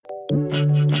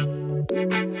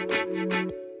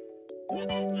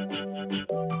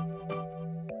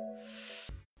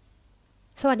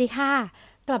สวัสดีค่ะ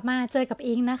กลับมาเจอกับ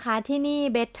อิงนะคะที่นี่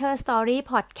Better Story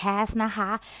Podcast นะคะ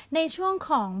ในช่วง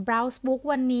ของ BrowseBook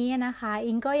วันนี้นะคะ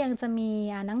อิงก็ยังจะมี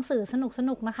หนังสือส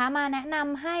นุกๆนะคะมาแนะน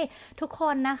ำให้ทุกค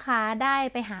นนะคะได้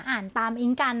ไปหาอ่านตามอิ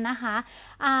งกันนะคะ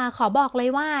ขอบอกเลย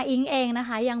ว่าอิงเองนะค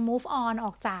ะยัง move on อ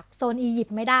อกจากโซนอียิป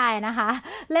ต์ไม่ได้นะคะ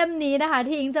เล่มนี้นะคะ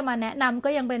ที่อิงจะมาแนะนำก็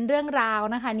ยังเป็นเรื่องราว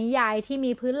นะคะนิยายที่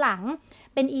มีพื้นหลัง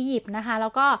เป็นอียิปต์นะคะแล้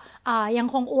วก็ยัง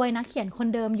คงอวยนักเขียนคน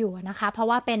เดิมอยู่นะคะเพราะ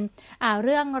ว่าเป็นเ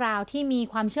รื่องราวที่มี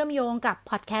ความเชื่อมโยงกับ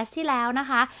พอดแคสต์ที่แล้วนะ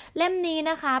คะเล่มนี้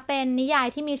นะคะเป็นนิยาย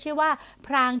ที่มีชื่อว่าพ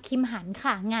รางคิมหัน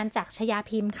ค่ะงานจากชยา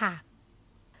พิมพ์ค่ะ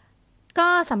ก็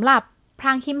สำหรับพร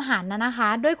างคิมหันนะคะ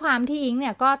ด้วยความที่อิงเ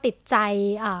นี่ยก็ติดใจ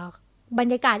บร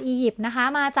รยากาศอียิปต์นะคะ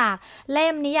มาจากเล่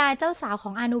มนิยายเจ้าสาวข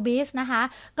องอานูบิสนะคะ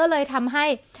ก็เลยทำให้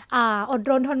อด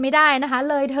รนทนไม่ได้นะคะ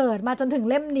เลยเถิดมาจนถึง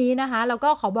เล่มนี้นะคะแล้วก็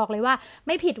ขอบอกเลยว่าไ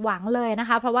ม่ผิดหวังเลยนะ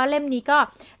คะเพราะว่าเล่มนี้ก็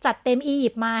จัดเต็มอียิ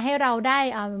ปต์มาให้เราได้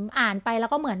อ่านไปแล้ว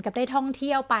ก็เหมือนกับได้ท่องเ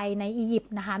ที่ยวไปในอียิป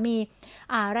ต์นะคะมี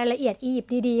รายละเอียดอียิป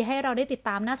ต์ดีๆให้เราได้ติดต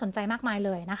ามน่าสนใจมากมายเ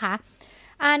ลยนะคะ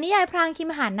นิยายพรางคิ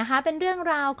มหันนะคะเป็นเรื่อง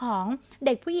ราวของเ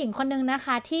ด็กผู้หญิงคนนึงนะค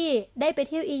ะที่ได้ไป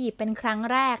เที่ยวอียิปต์เป็นครั้ง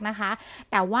แรกนะคะ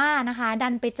แต่ว่านะคะดั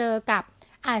นไปเจอกับ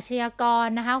อาชญากร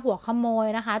นะคะหัวขโมย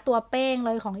นะคะตัวเป้งเ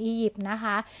ลยของอียิปต์นะค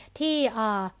ะที่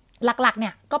หลักๆเนี่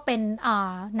ยก็เป็น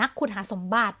นักขุดหาสม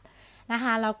บัตินะค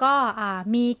ะแล้วก็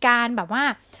มีการแบบว่า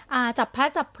จับพลัด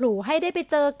จับผลูให้ได้ไป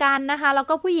เจอกันนะคะแล้ว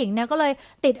ก็ผู้หญิงเนี่ยก็เลย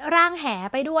ติดร่างแห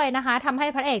ไปด้วยนะคะทำให้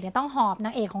พระเอกเนี่ยต้องหอบน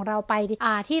างเอกของเราไป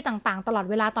ที่ต่างๆตลอด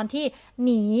เวลาตอนที่ห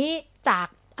นีจาก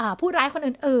ผู้ร้ายคน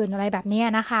อื่นๆอะไรแบบนี้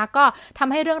นะคะก็ท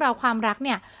ำให้เรื่องราวความรักเ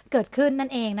นี่ยเกิดขึ้นนั่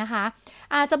นเองนะคะ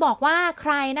จะบอกว่าใค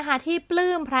รนะคะที่ป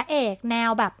ลื้มพระเอกแน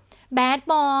วแบบแบด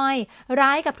บอยร้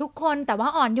ายกับทุกคนแต่ว่า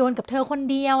อ่อนโยนกับเธอคน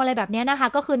เดียวอะไรแบบนี้นะคะ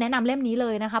ก็คือแนะนำเล่มนี้เล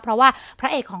ยนะคะเพราะว่าพระ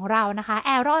เอกของเรานะคะแอ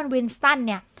รอนวินสตันเ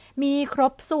นี่ยมีคร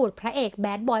บสูตรพระเอกแบ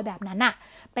ดบอยแบบนั้นอะ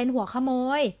เป็นหัวขโม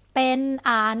ยเป็น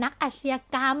นักอาชญา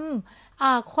กรรม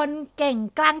คนเก่ง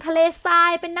กลางทะเลทรา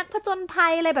ยเป็นนักผจญภั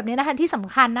ยอะไรแบบนี้นะคะที่ส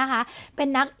ำคัญนะคะเป็น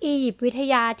นักอียิปต์วิท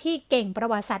ยาที่เก่งประ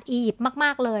วัติศาสตร์อียิปต์ม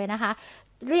ากๆเลยนะคะ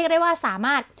เรียกได้ว่าสาม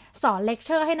ารถสอนเลคเช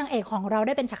อร์ให้นางเอกของเราไ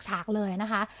ด้เป็นฉากๆเลยนะ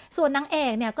คะส่วนนางเอ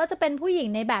กเนี่ยก็จะเป็นผู้หญิง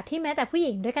ในแบบที่แม้แต่ผู้ห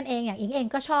ญิงด้วยกันเองอย่างอิงเอง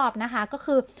ก็ชอบนะคะก็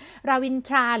คือราวินท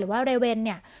ราหรือว่าเรเวนเ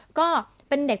นี่ยก็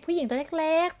เป็นเด็กผู้หญิงตัวเ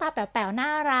ล็กๆตาแป๋วๆน่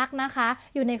ารักนะคะ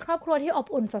อยู่ในครอบครัวที่อบ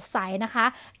อุ่นสดใสนะคะ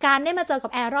การได้มาเจอกั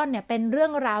บแอรอนเนี่ยเป็นเรื่อ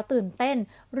งราวตื่นเต้น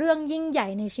เรื่องยิ่งใหญ่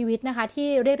ในชีวิตนะคะที่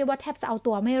เรียกได้ว่าแทบจะเอา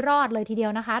ตัวไม่รอดเลยทีเดีย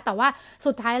วนะคะแต่ว่า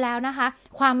สุดท้ายแล้วนะคะ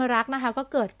ความรักนะคะก็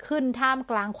เกิดขึ้นท่าม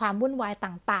กลางความวุ่นวาย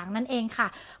ต่างๆนั่นเองค่ะ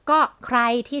ก็ใคร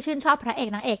ที่ชื่นชอบพระเอก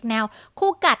นางเอกแนว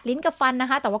คู่กัดลิ้นกับฟันนะ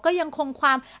คะแต่ว่าก็ยังคงคว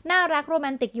ามน่ารักโรแม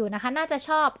นติกอยู่นะคะน่าจะช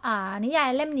อบนิยาย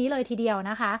เล่มนี้เลยทีเดียว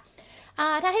นะคะ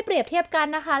ถ้าให้เปรียบเทียบกัน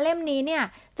นะคะเล่มนี้เนี่ย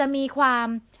จะมีความ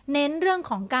เน้นเรื่อง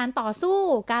ของการต่อสู้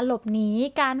การหลบหนี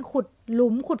การขุดหลุ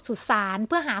มขุดสุสานเ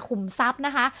พื่อหาขุมทรัพย์น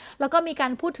ะคะแล้วก็มีกา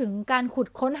รพูดถึงการขุด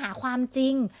ค้นหาความจริ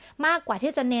งมากกว่า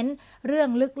ที่จะเน้นเรื่อง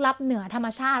ลึกลับเหนือธรรม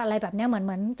ชาติอะไรแบบนี้เห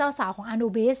มือนเจ้าสาวของอานู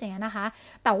บิสอย่างเงี้ยนะคะ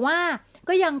แต่ว่า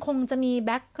ก็ยังคงจะมีแ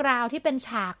บ็กกราวด์ที่เป็นฉ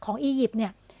ากของอียิปต์เนี่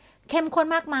ยเข้มข้น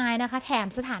มากมายนะคะแถม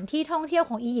สถานที่ท่องเที่ยว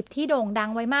ของอียิปต์ที่โด่งดัง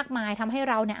ไว้มากมายทำให้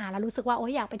เราเนี่ยอ่านแล้วรู้สึกว่าโอ๊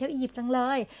ยอยากไปเที่ยวอียิปต์จังเล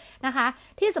ยนะคะ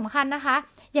ที่สำคัญนะคะ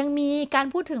ยังมีการ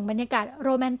พูดถึงบรรยากาศโร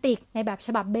แมนติกในแบบฉ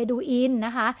บับเบดูอินน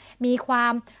ะคะมีควา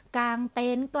มกลางเต็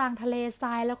นท์กลางทะเลทร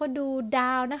ายแล้วก็ดูด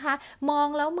าวนะคะมอง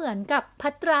แล้วเหมือนกับภั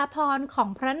ตราพรของ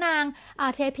พระนาง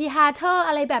เทพีฮาเธอร์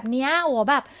อะไรแบบนี้โอ้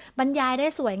แบบบรรยายได้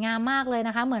สวยงามมากเลยน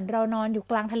ะคะเหมือนเรานอนอยู่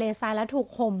กลางทะเลทรายแล้วถูก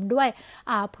ห่มด้วย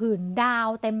ผืนดาว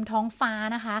เต็มท้องฟ้า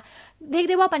นะคะเรียก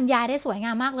ได้ว่าบรรยายได้สวยง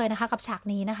ามมากเลยนะคะกับฉาก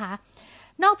นี้นะคะ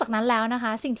นอกจากนั้นแล้วนะค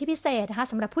ะสิ่งที่พิเศษนะคะ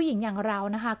สำหรับผู้หญิงอย่างเรา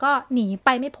นะคะก็หนีไป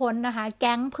ไม่พ้นนะคะแ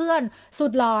ก๊งเพื่อนสุ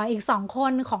ดหล่ออีก2ค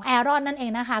นของแอรอนนั่นเอ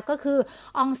งนะคะก็คือ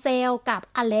องเซลกับ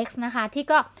อเล็กซ์นะคะที่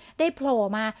ก็ได้โผล่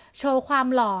มาโชว์ความ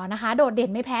หล่อนะคะโดดเด่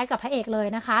นไม่แพ้กับพระเอกเลย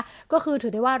นะคะก็คือถื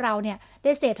อได้ว่าเราเนี่ยไ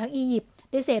ด้เสพทั้งอียิปต์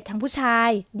ได้เสพทั้งผู้ชาย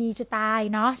ดีจะตาย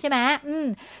เนาะใช่ไหม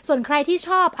ส่วนใครที่ช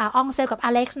อบองเซลกับอ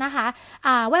เล็กซ์นะคะ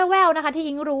แว่วๆนะคะที่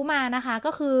อิงรู้มานะคะ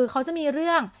ก็คือเขาจะมีเ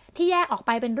รื่องที่แยกออกไ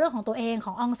ปเป็นเรื่องของตัวเองข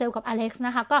ององเซลกับอเล็กซ์น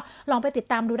ะคะก็ลองไปติด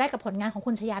ตามดูได้กับผลงานของ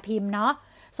คุณชยาพิมพ์เนาะ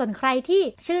ส่วนใครที่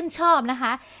ชื่นชอบนะค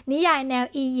ะนิยายแนว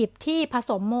อียิปต์ที่ผ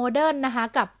สมโมเดิร์นนะคะ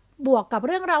กับบวกกับเ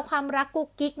รื่องราวความรักกุ๊ก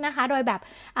กิ๊กนะคะโดยแบบ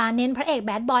เน้นพระเอกแบ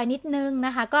ดบอยนิดนึงน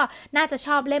ะคะก็น่าจะช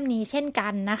อบเล่มนี้เช่นกั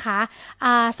นนะคะ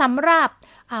สำหรับ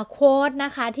โค้ดน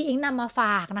ะคะที่อิงนำมาฝ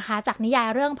ากนะคะจากนิยาย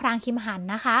เรื่องพรางคิมหัน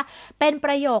นะคะเป็นป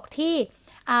ระโยคที่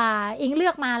อิงเลื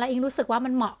อกมาแล้วอิงรู้สึกว่ามั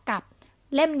นเหมาะกับ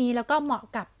เล่มนี้แล้วก็เหมาะ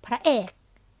กับพระเอก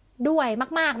ด้วย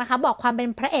มากๆนะคะบอกความเป็น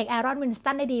พระเอกแอรอนวินส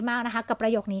ตันได้ดีมากนะคะกับปร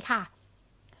ะโยคนี้ค่ะ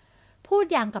พูด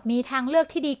อย่างกับมีทางเลือก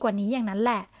ที่ดีกว่านี้อย่างนั้นแ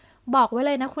หละบอกไว้เ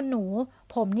ลยนะคุณหนู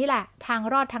ผมนี่แหละทาง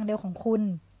รอดทางเดียวของคุณ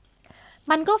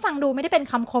มันก็ฟังดูไม่ได้เป็น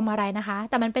คำคมอะไรนะคะ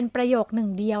แต่มันเป็นประโยคหนึ่ง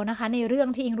เดียวนะคะในเรื่อง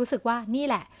ที่อิงรู้สึกว่านี่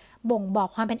แหละบ่งบอก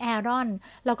ความเป็นแอรอน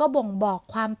แล้วก็บ่งบอก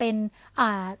ความเป็น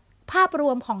ภาพร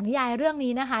วมของนิยายเรื่อง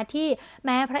นี้นะคะที่แ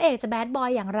ม้พระเอกจะแบดบอย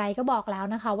อย่างไรก็บอกแล้ว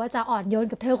นะคะว่าจะอ่อนโยน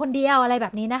กับเธอคนเดียวอะไรแบ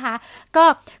บนี้นะคะก็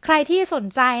ใครที่สน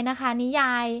ใจนะคะนิย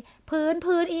ายพื้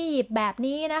นอียิปต์แบบ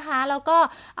นี้นะคะแล้วก็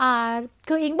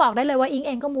คืออิงบอกได้เลยว่าอิงเ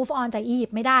องก็ move on จากอียิป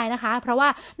ต์ไม่ได้นะคะเพราะว่า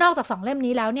นอกจาก2เล่ม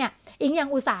นี้แล้วเนี่ยอิงยัง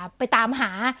อุตส่าห์ไปตามห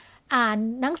าอ่าน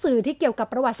หนังสือที่เกี่ยวกับ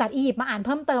ประวัติศาสตร์อียิปต์มาอ่านเ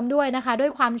พิ่มเติมด้วยนะคะด้ว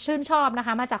ยความชื่นชอบนะค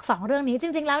ะมาจาก2เรื่องนี้จ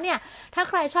ริงๆแล้วเนี่ยถ้า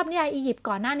ใครชอบนิยายอียิปต์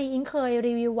ก่อนหน้านี้อิงเคย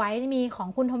รีวิวไว้มีของ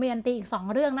คุณโทเมียันตีอีก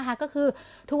2เรื่องนะคะก็คือ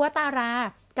ทูวตารา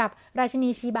กับราชินี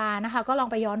ชีบานะคะก็ลอง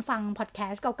ไปย้อนฟังพอดแค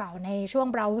สต์เก่าๆในช่วง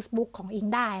BrowseBook ของอิง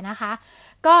ได้นะคะ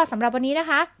ก็สำหรับวันนี้นะ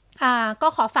คะก็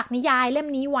ขอฝากนิยายเล่ม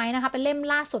นี้ไว้นะคะเป็นเล่ม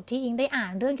ล่าสุดที่อิงได้อ่า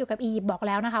นเรื่องเกี่ยวกับอียิปต์บอกแ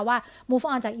ล้วนะคะว่า move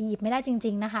on จากอียิปต์ไม่ได้จ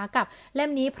ริงๆนะคะกับเล่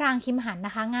มนี้พรางคิมหันน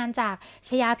ะคะงานจากช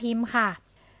ยาพิมพ์ค่ะ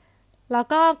แล้ว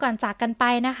ก็ก่อนจากกันไป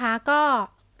นะคะก็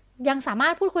ยังสามา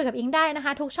รถพูดคุยกับอิงได้นะค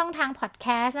ะทุกช่องทางพอดแค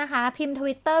สต์นะคะพิมพ์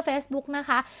Twitter Facebook นะค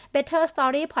ะ Better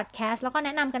Story Podcast แล้วก็แน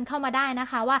ะนำกันเข้ามาได้นะ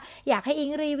คะว่าอยากให้อิ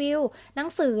งรีวิวหนัง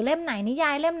สือเล่มไหนนิย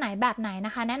ายเล่มไหนแบบไหนน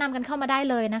ะคะแนะนำกันเข้ามาได้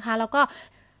เลยนะคะแล้ว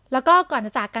ก็ก่อนจ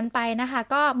ะจากกันไปนะคะ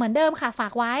ก็เหมือนเดิมค่ะฝา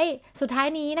กไว้สุดท้าย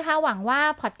นี้นะคะหวังว่า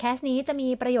พอดแคสต์นี้จะมี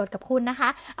ประโยชน์กับคุณนะคะ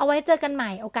เอาไว้เจอกันใหม่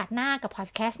โอกาสหน้ากับพอด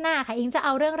แคสต์หน้าค่ะอิงจะเอ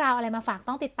าเรื่องราวอะไรมาฝาก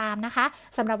ต้องติดตามนะคะ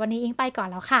สำหรับวันนี้อิงไปก่อน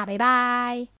แล้วค่ะบ๊ายบา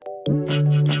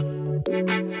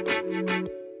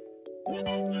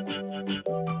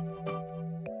ย